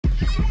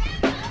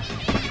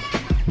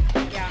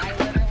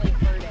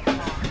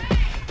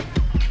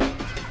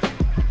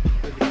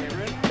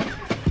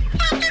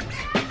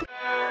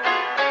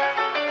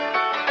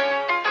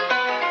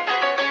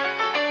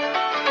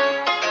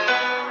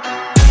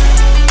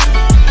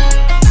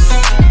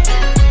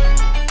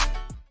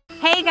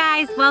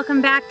guys,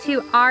 welcome back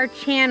to our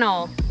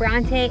channel.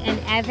 Bronte and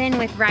Evan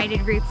with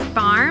Righted Roots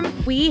Farm.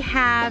 We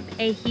have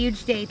a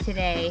huge day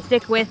today.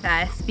 Stick with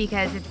us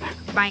because it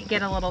might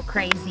get a little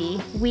crazy.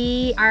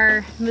 We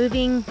are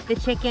moving the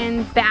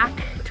chickens back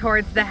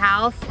towards the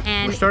house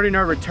and we're starting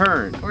our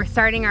return.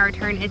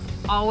 It's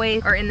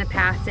always, or in the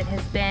past, it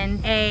has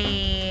been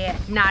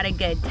not a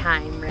good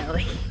time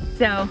really.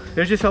 So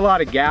there's just a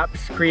lot of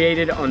gaps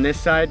created on this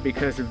side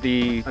because of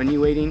the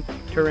undulating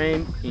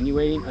terrain.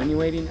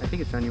 Undulating? I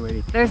think it's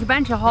undulating. There's a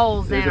bunch of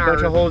holes in our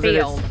field. And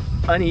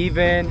it's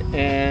uneven,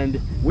 and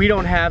we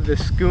don't have the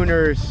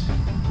schooners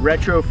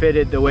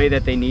retrofitted the way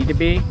that they need to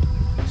be.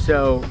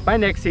 So by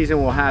next season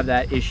we'll have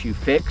that issue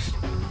fixed,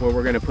 where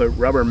we're gonna put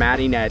rubber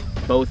matting at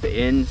both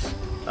ends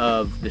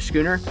of the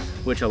schooner,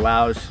 which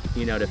allows,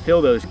 you know, to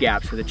fill those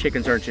gaps so the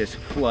chickens aren't just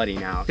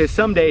flooding out. Because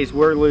some days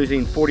we're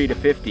losing 40 to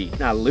 50.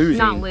 Not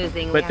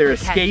losing, but they're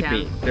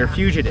escaping. They're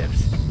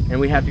fugitives. And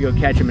we have to go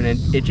catch them, and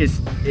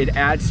it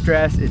adds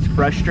stress. It's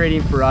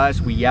frustrating for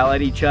us. We yell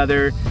at each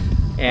other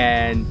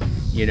and,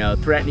 you know,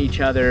 threaten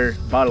each other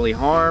bodily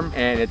harm,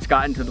 and it's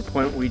gotten to the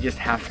point where we just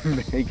have to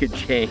make a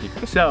change.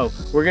 So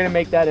we're gonna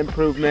make that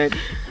improvement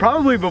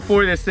probably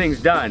before this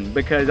thing's done,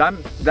 because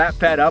I'm that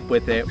fed up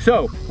with it.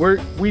 So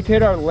we've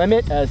hit our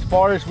limit as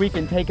far as we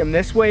can take them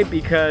this way,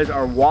 because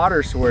our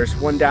water source,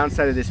 one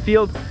downside of this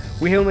field,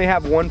 we only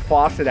have one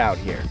faucet out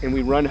here, and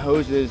we run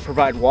hoses,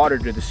 provide water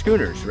to the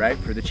schooners, right,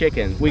 for the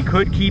chickens. We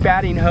could keep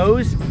adding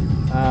hose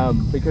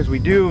because we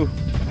do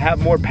have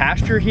more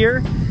pasture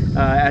here.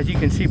 As you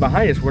can see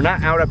behind us, we're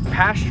not out of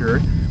pasture,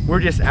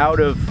 we're just out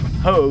of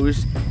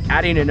hose.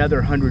 Adding another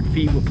 100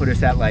 feet will put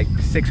us at like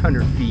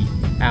 600 feet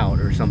out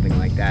or something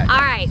like that. All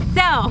right,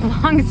 so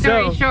long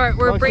story short,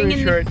 we're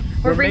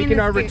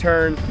making our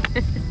return.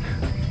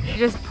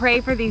 Just pray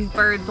for these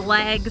birds'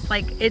 legs.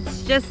 Like,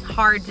 it's just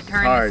hard to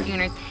turn the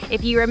schooners.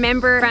 If you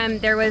remember,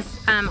 there was,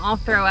 I'll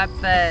throw up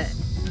the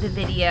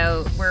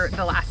video where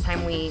the last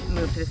time we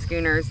moved the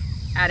schooners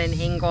at an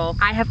angle.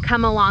 I have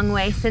come a long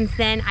way since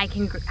then. I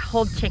can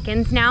hold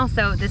chickens now,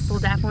 so this will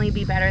definitely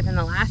be better than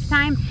the last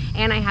time.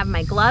 And I have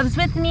my gloves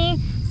with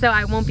me, so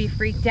I won't be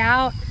freaked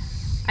out.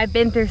 I've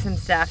been through some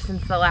stuff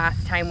since the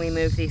last time we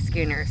moved these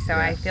schooners, so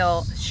I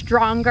feel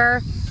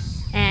stronger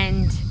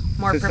and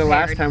more prepared. Since the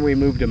last time we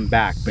moved them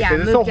back,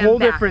 because it's a whole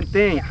different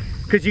thing,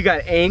 because you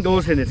got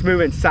angles and it's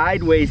moving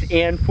sideways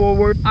and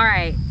forward. All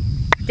right,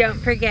 don't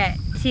forget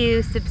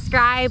to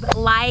subscribe,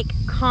 like,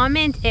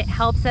 comment. It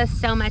helps us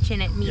so much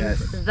and it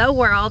means the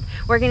world.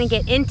 We're gonna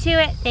get into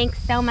it.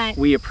 Thanks so much.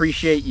 We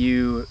appreciate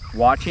you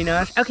watching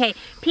us. Okay,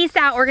 peace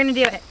out. We're gonna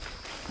do it.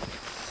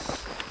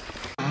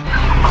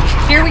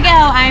 Here we go.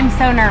 I'm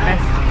so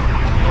nervous.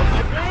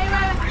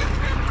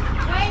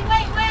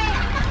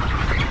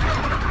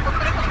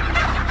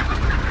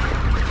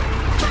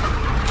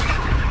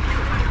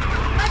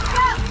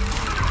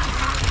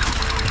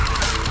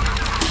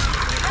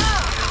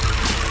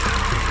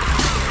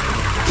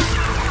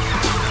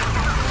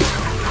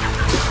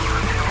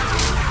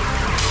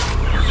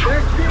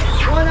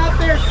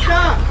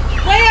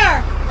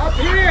 Up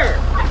here!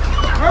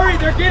 Hurry,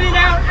 they're getting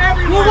out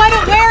everywhere!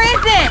 Well, where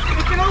is it?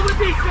 It can only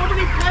be so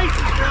many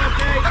places,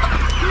 Bronte.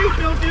 Please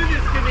don't do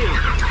this to me.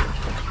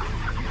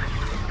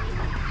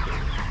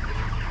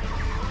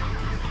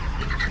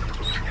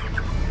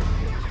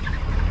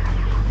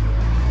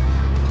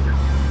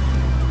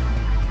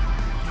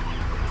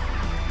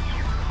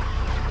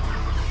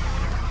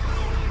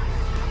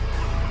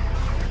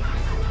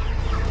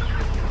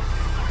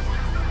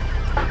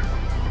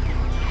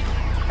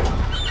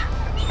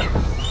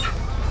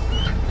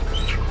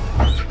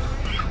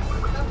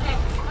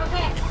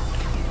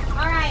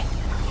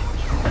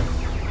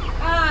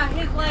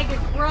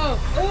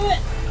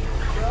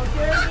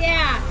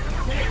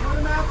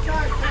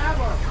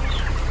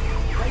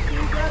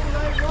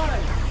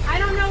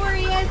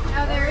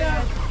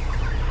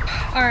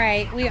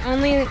 Alright, we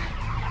only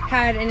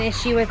had an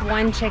issue with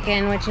one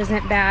chicken, which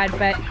isn't bad,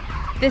 but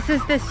this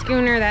is the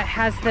schooner that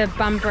has the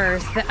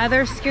bumpers. The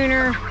other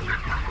schooner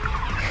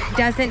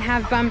doesn't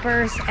have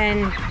bumpers,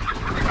 and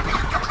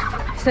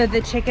so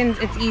the chickens,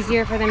 it's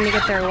easier for them to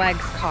get their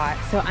legs caught.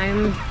 So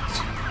I'm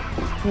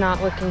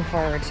not looking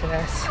forward to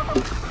this.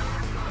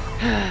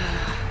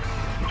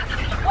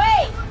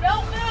 Wait!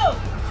 Don't move!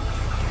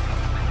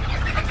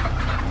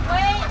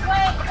 Wait!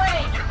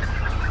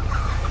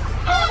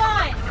 Hold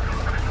on!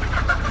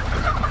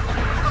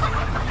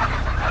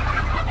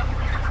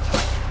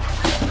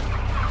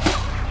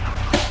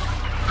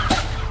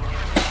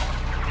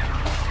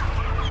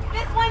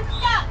 This one's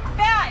stuck!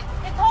 Bad!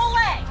 Its whole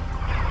leg!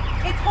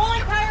 Its whole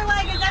entire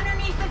leg is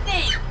underneath the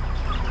thing!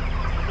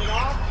 Is it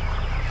off?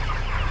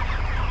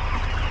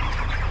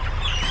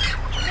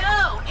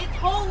 No! Its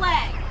whole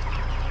leg!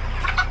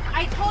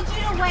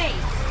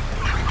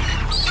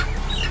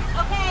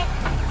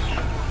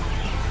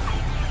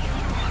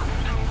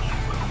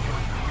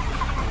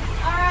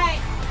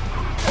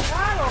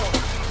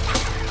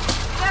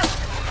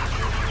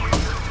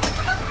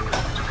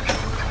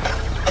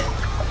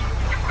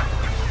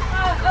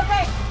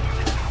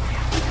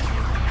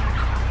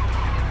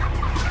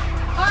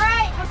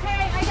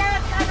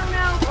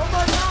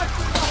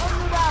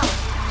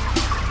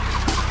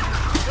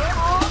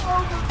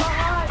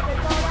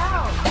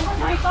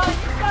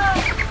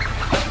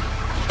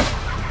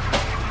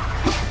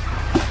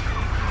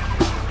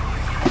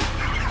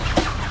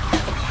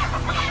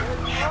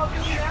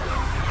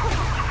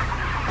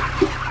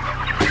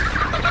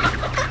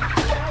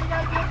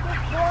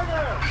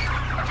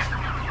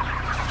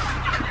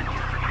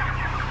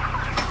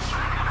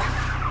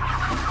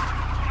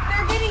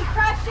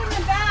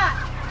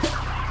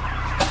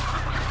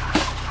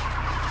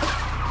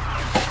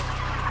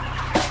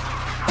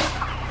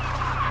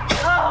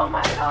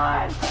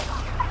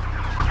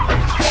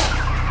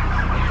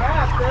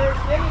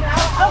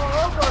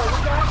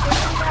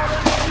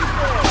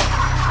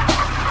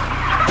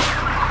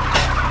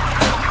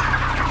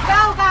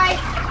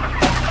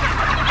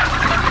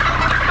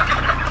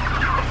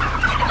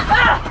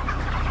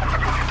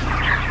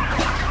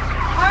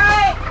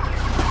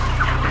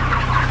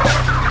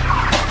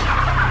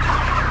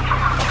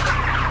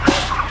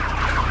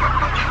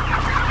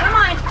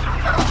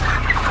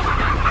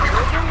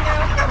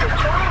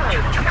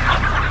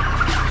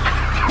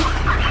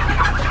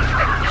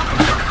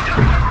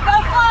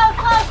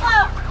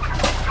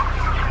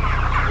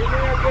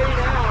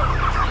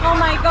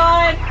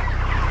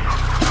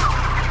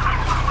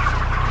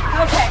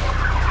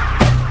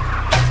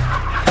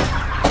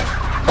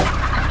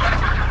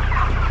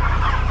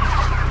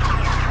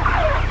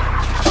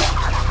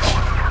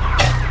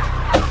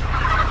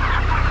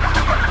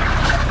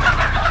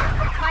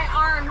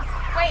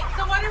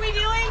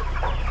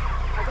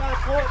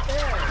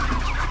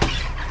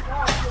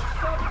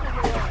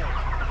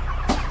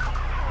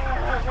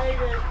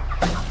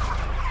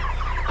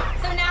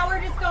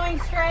 going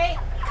straight?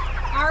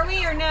 Are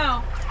we or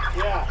no?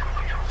 Yeah.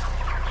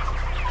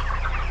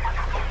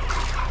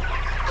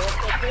 That's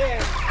the thing.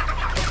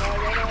 That's all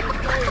I got on the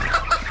plate.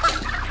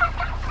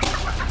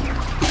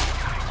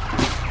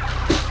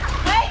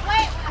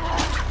 Wait.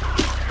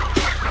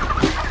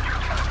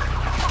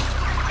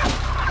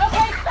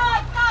 Okay,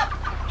 stop.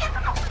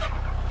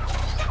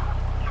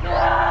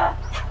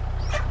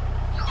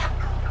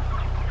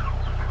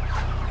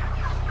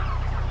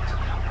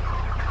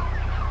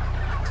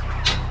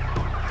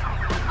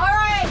 All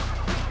right,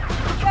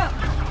 go.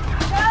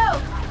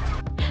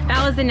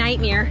 That was a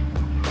nightmare.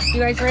 You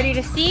guys ready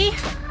to see?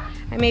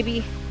 And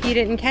maybe you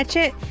didn't catch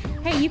it.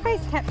 Hey, you guys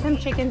kept some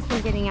chickens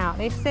from getting out.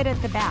 They sit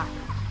at the back.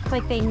 It's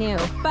like they knew,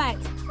 but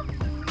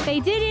they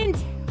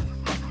didn't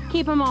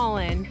keep them all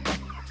in.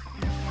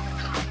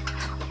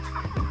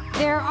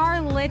 There are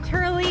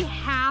literally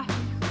half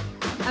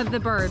of the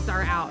birds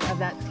are out of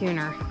that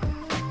schooner.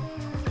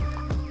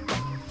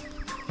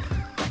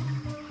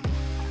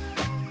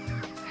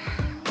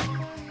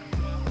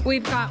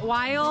 We've got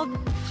wild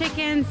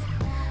chickens.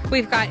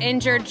 We've got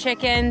injured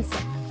chickens.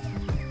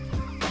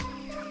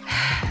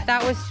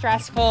 That was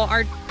stressful.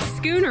 Our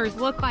schooners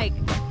look like...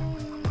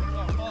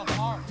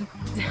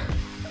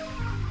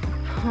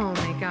 Oh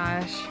my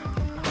gosh.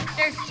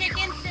 There's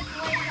chickens just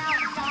laid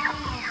out out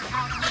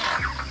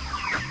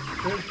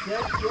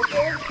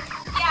here.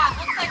 Yeah, it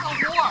looks like a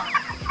war.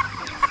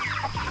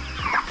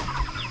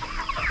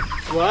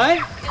 What?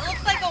 It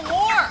looks like a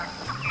war.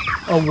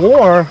 A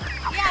war?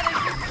 Yeah,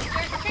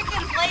 there's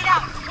chickens laid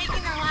out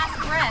taking their last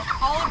breath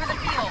all over the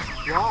field.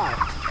 Why?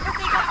 Because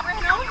they got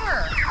ran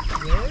over.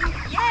 Really?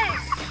 Yes.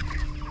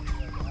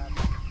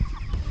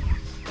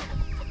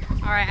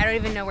 All right, I don't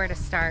even know where to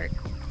start.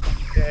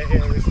 Okay,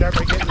 here, we start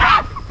by getting...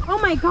 Oh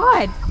my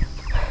God.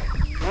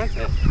 That's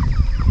it.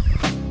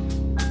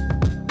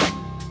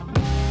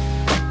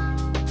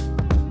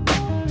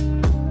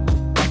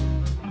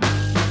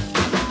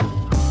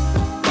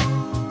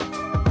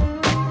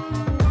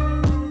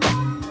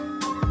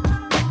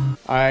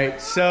 All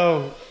right,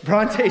 so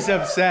Bronte's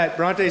upset.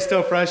 Bronte's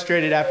still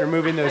frustrated after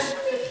moving those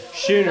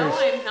schooners. No,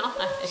 I'm not.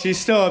 She's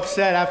still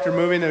upset after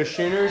moving those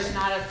schooners. I'm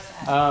not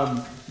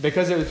upset.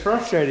 Because it was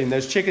frustrating.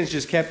 Those chickens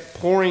just kept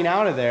pouring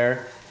out of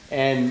there.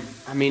 And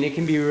I mean, it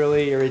can be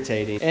really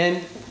irritating.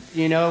 And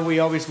you know, we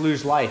always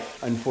lose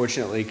life,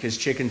 unfortunately, because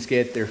chickens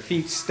get their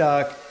feet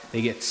stuck.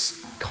 They get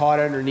caught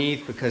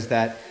underneath because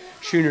that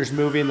schooner's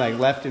moving like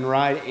left and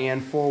right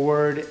and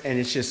forward. And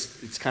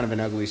it's kind of an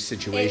ugly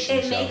situation.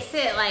 It makes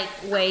it like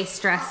way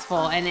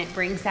stressful, and it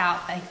brings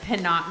out like the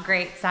not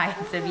great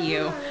sides of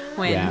you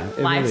when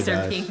lives really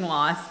are does. being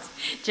lost,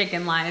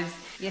 chicken lives.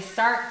 You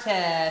start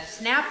to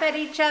snap at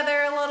each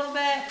other a little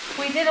bit.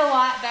 We did a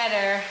lot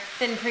better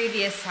than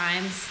previous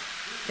times,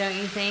 don't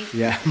you think?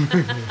 Yeah.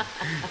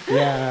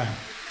 Yeah,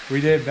 we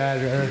did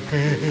better.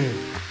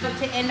 So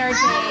to end our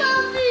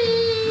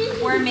day,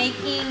 we're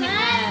making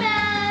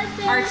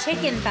our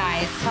chicken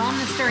thighs. Tell them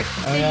the story.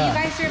 So yeah. you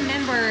guys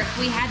remember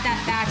we had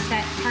that batch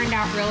that turned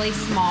out really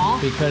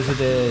small? Because of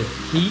the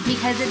heat?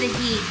 Because of the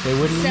heat. They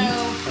wouldn't eat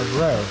a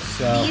roast.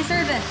 So. These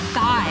are the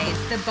thighs,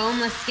 the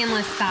boneless,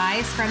 skinless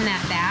thighs from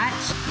that batch.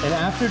 And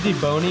after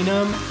deboning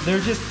them, there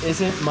just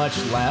isn't much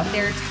left.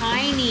 They're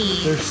tiny.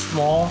 They're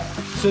small.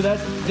 So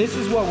this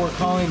is what we're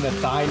calling the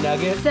thigh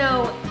nugget.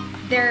 So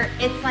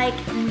it's like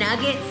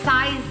nugget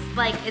size,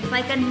 like it's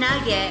like a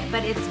nugget,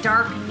 but it's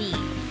dark meat.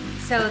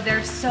 So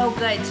they're so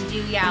good to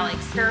do, yeah, like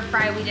stir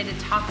fry. We did a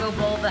taco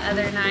bowl the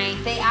other night.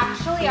 They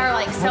actually are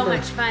like so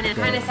much fun, and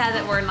kind of sad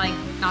that we're like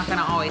not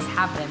gonna always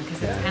have them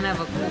because it's kind of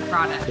a cool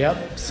product.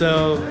 Yep,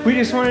 so we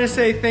just wanted to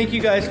say thank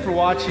you guys for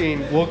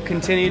watching. We'll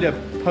continue to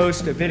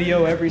post a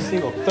video every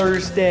single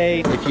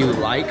Thursday. If you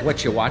like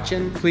what you're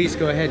watching, please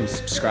go ahead and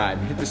subscribe.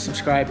 Hit the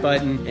subscribe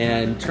button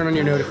and turn on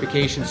your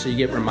notifications so you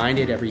get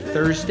reminded every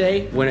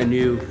Thursday when a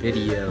new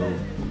video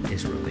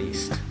is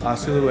released.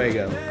 Hasta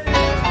luego.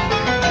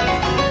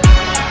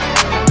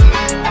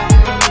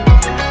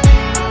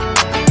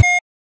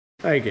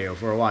 Thank you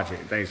for watching.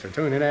 Thanks for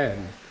tuning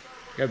in.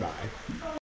 Goodbye.